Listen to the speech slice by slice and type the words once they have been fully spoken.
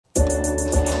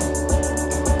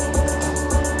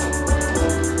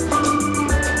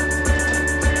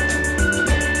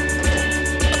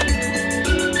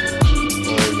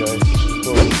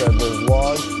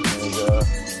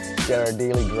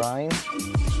grind.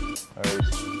 All right,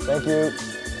 thank you.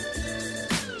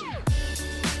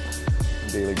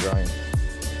 Daily grind.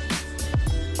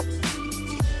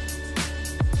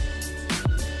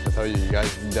 I tell you, you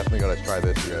guys definitely gotta try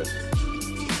this, you guys.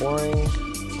 Pouring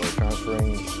or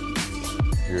transferring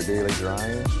your daily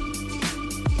grind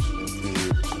into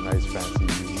a nice fancy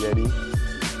Yeti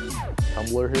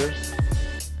tumbler here.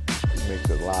 It makes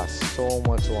it last so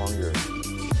much longer.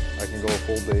 I can go a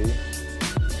full day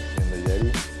in the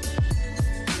Yeti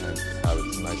and have it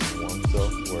nice and warm still,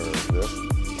 where this,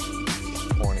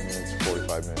 20 minutes,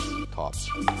 45 minutes tops,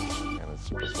 and it's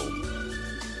super cold.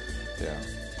 Yeah.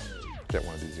 Get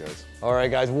one of these guys. All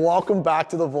right, guys, welcome back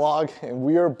to the vlog, and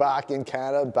we are back in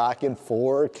Canada, back in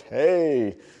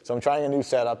 4K. So I'm trying a new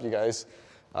setup, you guys.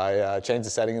 I changed the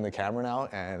setting in the camera now,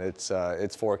 and it's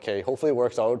 4K. Hopefully it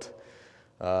works out.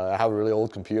 I have a really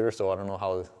old computer, so I don't know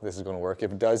how this is gonna work.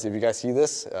 If it does, if you guys see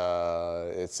this,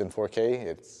 it's in 4K,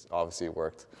 it's obviously it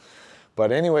worked.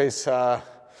 But anyways,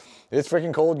 it's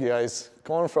freaking cold, you guys.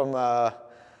 Going from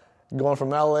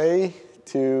LA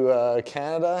to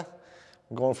Canada,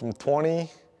 going from 20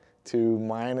 to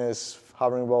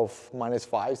hovering above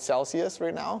 -5 Celsius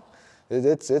right now.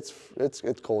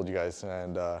 It's cold, you guys,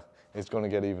 and it's going to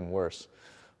get even worse.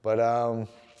 But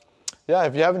yeah,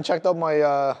 if you haven't checked out my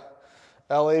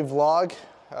LA vlog,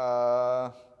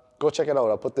 go check it out.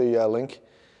 I'll put the link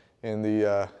in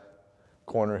the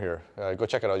corner here. Go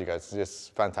check it out, you guys. It's just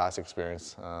a fantastic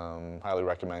experience. Highly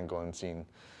recommend going and seeing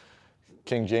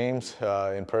King James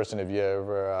in person if you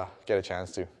ever get a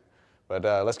chance to. But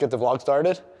let's get the vlog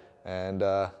started, and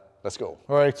let's go.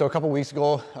 All right, so a couple weeks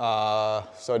ago,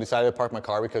 so I decided to park my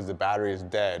car because the battery is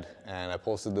dead, and I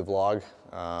posted the vlog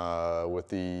with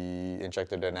the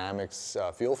Injector Dynamics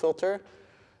fuel filter.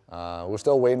 We're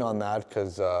still waiting on that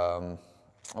because I'm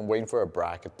waiting for a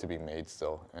bracket to be made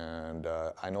still, and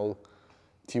I know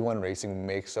T1 Racing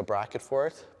makes a bracket for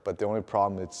it, but the only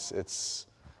problem it's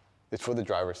for the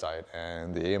driver's side,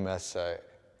 and the AMS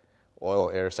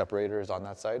oil air separator is on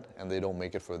that side, and they don't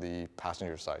make it for the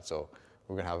passenger side. So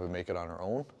we're gonna have to make it on our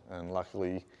own, and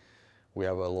luckily we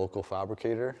have a local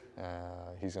fabricator.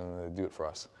 He's gonna do it for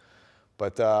us.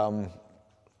 But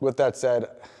with that said,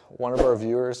 one of our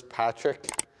viewers, Patrick,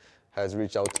 has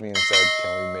reached out to me and said,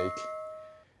 can we make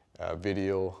a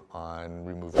video on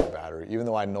removing the battery? Even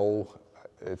though I know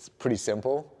it's pretty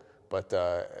simple, but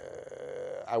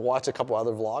I watched a couple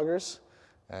other vloggers,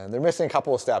 and they're missing a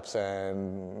couple of steps,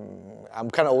 and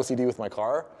I'm kind of OCD with my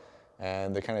car,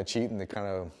 and they kind of cheat, and they kind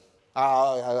of,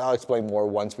 I'll explain more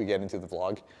once we get into the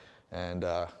vlog, and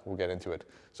we'll get into it.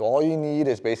 So all you need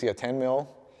is basically a 10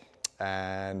 mil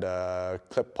and a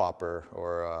clip popper,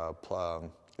 or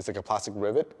it's like a plastic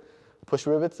rivet, push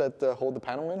rivets that hold the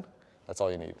panel in. That's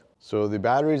all you need. So the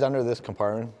battery's under this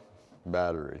compartment,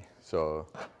 battery. So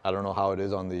I don't know how it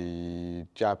is on the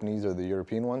Japanese or the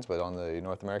European ones, but on the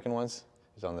North American ones,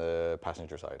 it's on the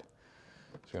passenger side.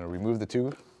 So I'm gonna remove the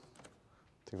tube,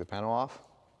 take the panel off,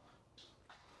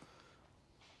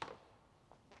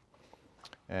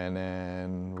 and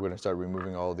then we're gonna start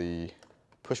removing all the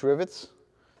push rivets.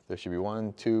 There should be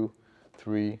 1, 2,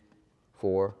 3,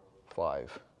 4,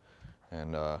 5.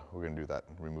 And we're gonna do that,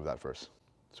 remove that first.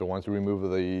 So once we remove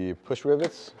the push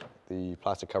rivets, the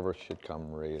plastic cover should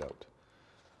come right out.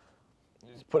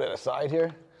 Just put it aside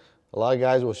here. A lot of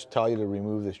guys will tell you to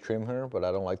remove this trim here, but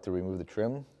I don't like to remove the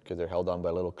trim because they're held on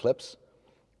by little clips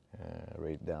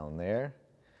right down there.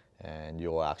 And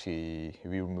you'll actually,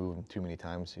 if you remove them too many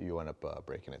times, you end up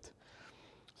breaking it.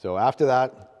 So after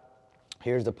that,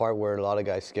 here's the part where a lot of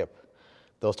guys skip.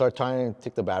 They'll start trying to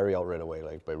take the battery out right away,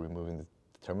 like by removing the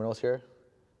terminals here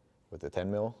with the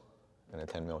 10 mil and a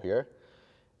 10 mil here,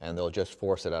 and they'll just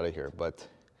force it out of here. But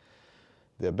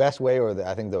the best way, or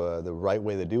I think the right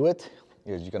way to do it,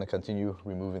 is you're gonna continue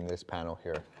removing this panel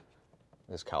here,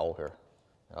 this cowl here.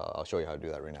 I'll show you how to do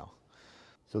that right now.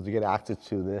 So to get access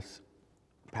to this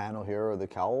panel here, or the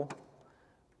cowl,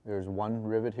 there's one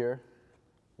rivet here,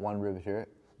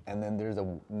 and then there's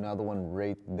another one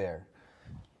right there.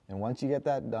 And once you get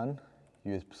that done,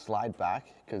 you just slide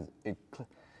back, because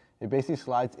it basically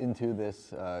slides into this,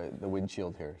 the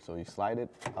windshield here. So you slide it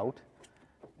out,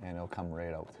 and it'll come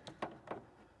right out.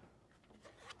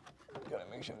 Gotta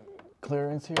make sure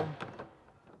clearance here.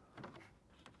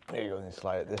 There you go, and you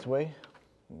slide it this way.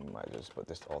 You might just put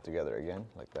this all together again,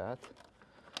 like that.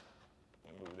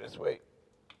 Move this way.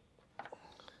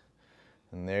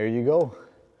 And there you go.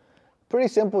 Pretty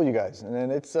simple, you guys. And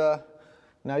then it's,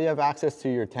 now you have access to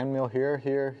your 10 mil here,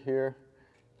 here,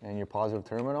 and your positive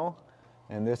terminal.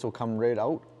 And this will come right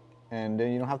out. And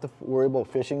then you don't have to worry about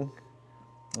fishing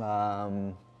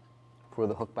for for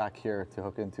the hook back here to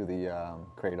hook into the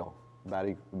cradle,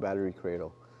 battery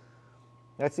cradle.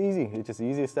 That's easy. It's just the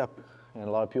easiest step, and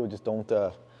a lot of people just don't.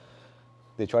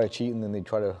 They try to cheat and then they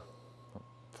try to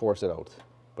force it out.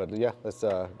 But yeah, let's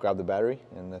grab the battery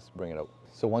and let's bring it out.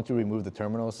 So once you remove the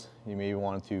terminals, you may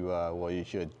want to, well, you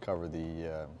should cover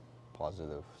the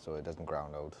positive so it doesn't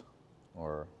ground out,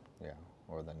 or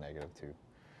the negative too.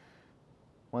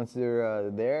 Once they're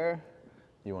there,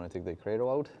 you want to take the cradle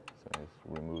out. So just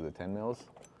remove the 10 mils.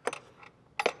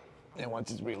 And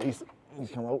once it's released, you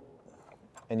come out.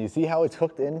 And you see how it's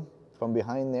hooked in from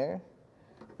behind there,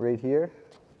 right here,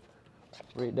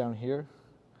 right down here.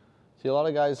 See, a lot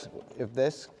of guys, if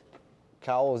this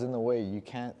cowl is in the way, you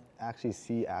can't actually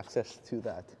see access to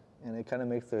that. And it kind of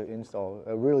makes the install,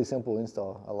 a really simple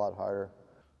install, a lot harder.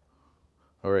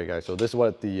 All right, guys, so this is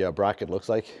what the bracket looks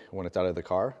like when it's out of the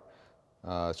car.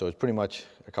 So it's pretty much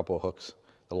a couple of hooks.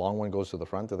 The long one goes to the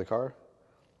front of the car,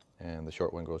 and the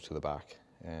short one goes to the back.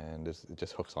 And it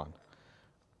just hooks on,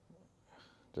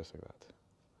 just like that.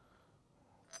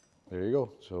 There you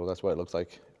go. So that's what it looks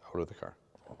like out of the car.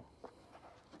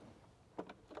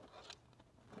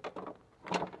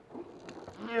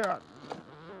 Yeah,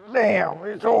 damn,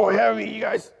 it's so heavy, you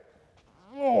guys.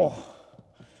 Oh.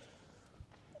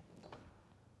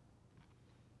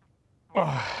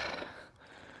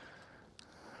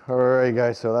 All right,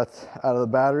 guys, so that's out of the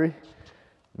battery.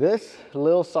 This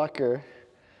little sucker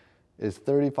is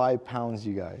 35 pounds,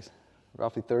 you guys.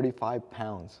 Roughly 35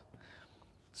 pounds.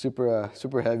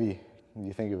 Super heavy when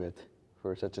you think of it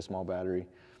for such a small battery.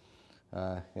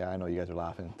 Yeah, I know you guys are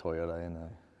laughing, Toyota and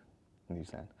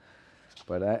Nissan.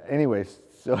 But anyways,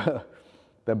 so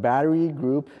the battery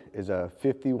group is a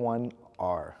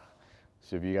 51R.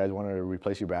 So if you guys want to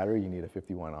replace your battery, you need a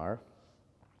 51R.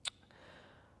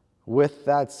 With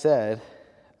that said,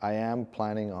 I am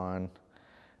planning on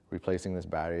replacing this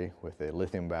battery with a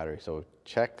lithium battery. So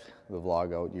check the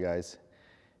vlog out, you guys,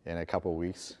 in a couple of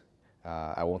weeks.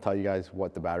 I won't tell you guys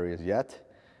what the battery is yet.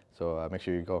 So make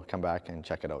sure you come back and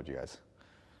check it out, you guys.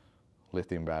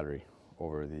 Lithium battery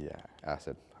over the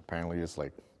acid. Apparently it's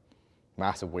like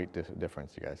massive weight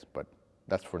difference, you guys, but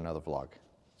that's for another vlog.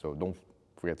 So don't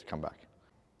forget to come back.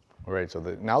 All right, so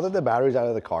now that the battery's out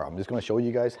of the car, I'm just gonna show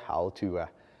you guys how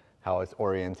it's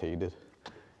orientated.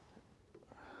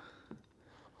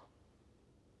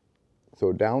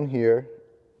 So down here,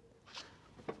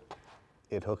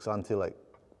 it hooks onto like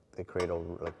the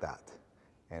cradle like that.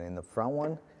 And in the front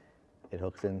one, it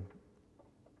hooks in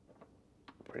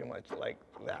pretty much like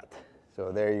that.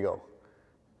 So there you go.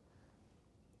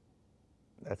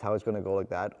 That's how it's gonna go, like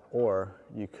that. Or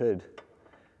you could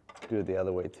do it the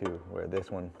other way too, where this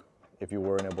one, if you're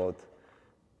worrying about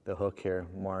the hook here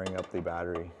marring up the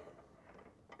battery,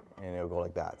 and it'll go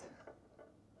like that.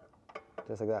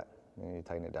 Just like that, and you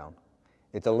tighten it down.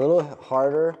 It's a little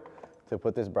harder to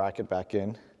put this bracket back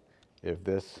in if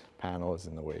this panel is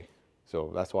in the way.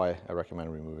 So that's why I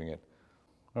recommend removing it.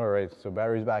 All right, so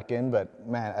battery's back in, but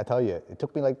man, I tell you, it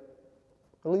took me like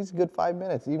at least a good 5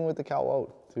 minutes, even with the cowl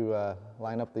out, to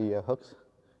line up the hooks.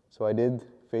 So I did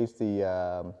face the,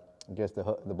 I guess the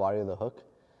body of the hook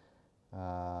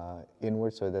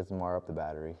inward so it doesn't mar up the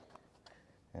battery.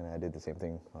 And I did the same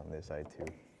thing on this side too.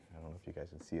 I don't know if you guys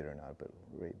can see it or not, but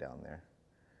right down there.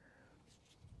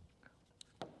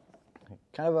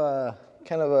 Kind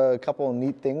of a couple of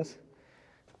neat things.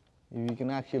 You can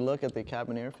actually look at the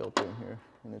cabin air filter in here,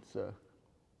 and it's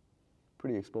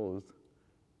pretty exposed.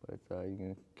 But you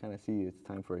can kind of see it's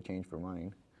time for a change for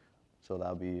mine. So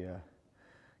that'll be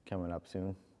coming up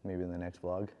soon, maybe in the next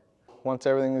vlog. Once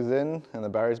everything is in and the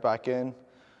battery's back in,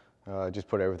 just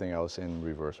put everything else in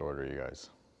reverse order, you guys.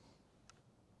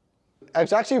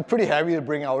 It's actually pretty heavy to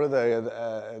bring out of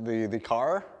the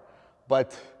car,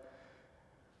 but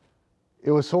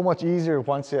it was so much easier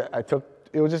once it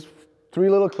was just 3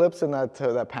 little clips and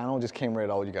that panel just came right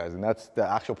out, you guys. And that's the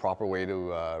actual proper way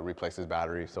to replace this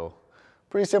battery. So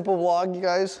pretty simple vlog, you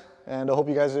guys. And I hope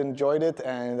you guys enjoyed it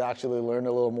and actually learned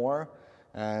a little more.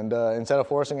 And instead of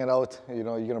forcing it out, you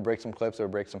know, you're gonna break some clips or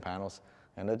break some panels.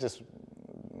 And that's just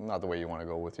not the way you wanna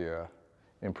go with your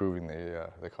improving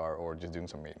the car or just doing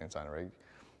some maintenance on it, right?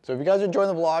 So if you guys enjoyed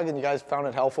the vlog and you guys found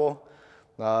it helpful,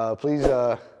 please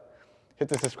hit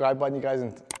the subscribe button, you guys,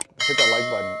 and hit that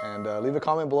like button. And leave a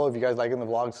comment below if you guys liking the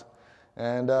vlogs.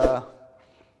 And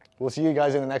we'll see you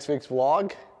guys in the next week's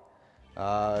vlog.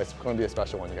 It's gonna be a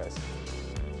special one, you guys.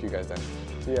 See you guys then.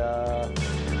 See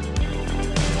ya.